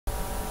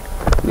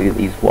Look at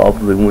these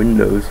wobbly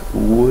windows.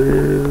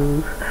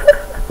 Whoa.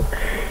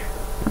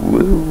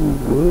 Whoa,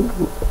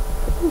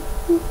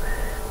 whoa.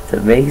 It's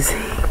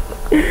amazing.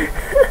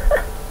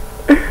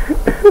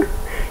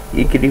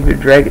 You can even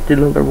drag it to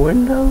another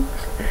windows.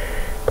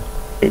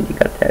 And you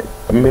got that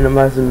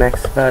minimize and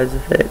maximize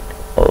effect.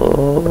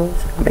 Oh,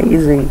 it's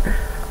amazing.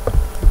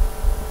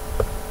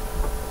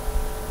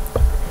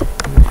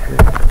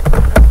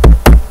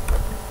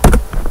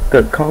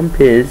 The comp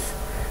is,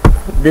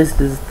 this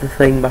is the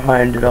thing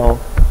behind it all.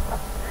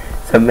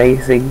 It's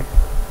amazing.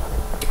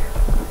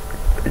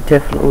 I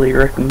definitely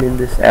recommend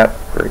this app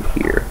right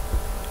here.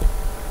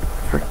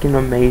 Freaking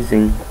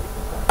amazing.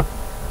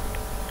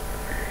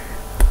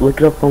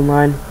 Look it up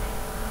online.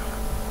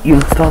 You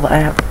install the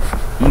app.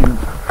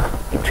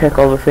 You check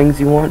all the things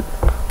you want.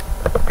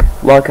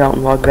 Log out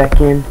and log back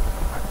in,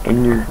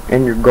 and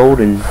you're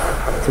golden.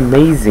 It's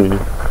amazing.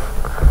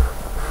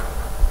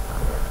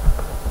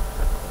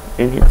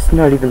 And it's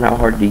not even that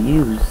hard to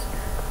use.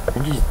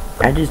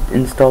 I just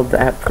installed the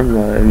app from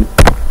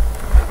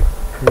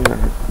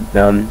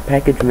the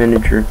package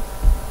manager,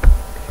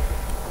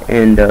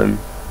 and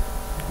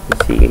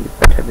let's see,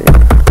 type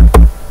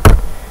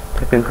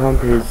in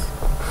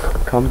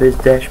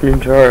compiz dash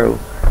Manjaro.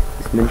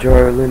 It's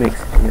Manjaro Linux.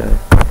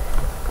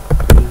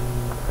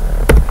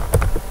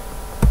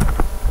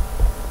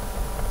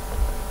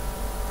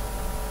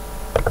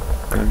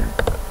 Oh no.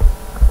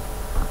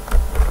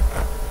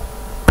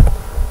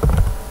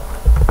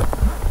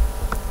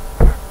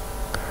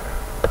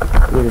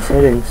 Go to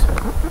settings,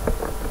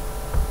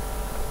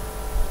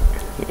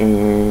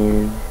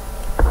 and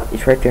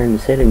it's right there in the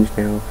settings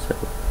now. So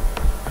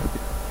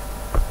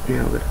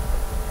now we'll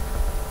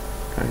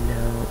find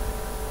out.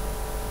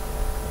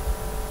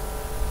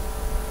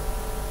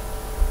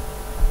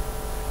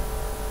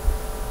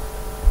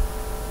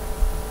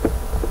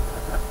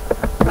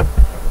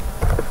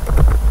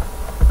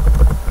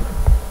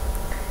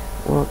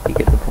 Well, you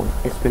get the point.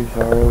 It's been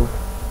Manjaro.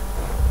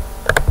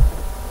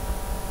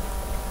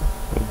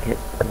 And get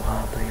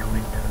wobbly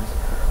windows.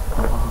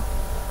 Oh,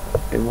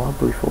 and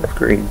wobbly full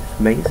screen. It's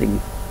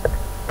amazing.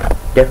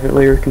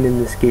 Definitely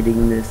recommend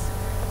getting this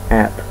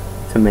app.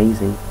 It's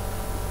amazing.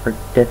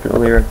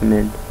 Definitely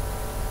recommend.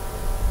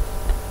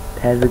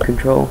 Passive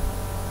control.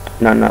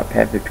 Not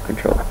passive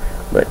control,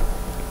 but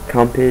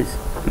comp is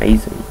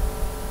amazing.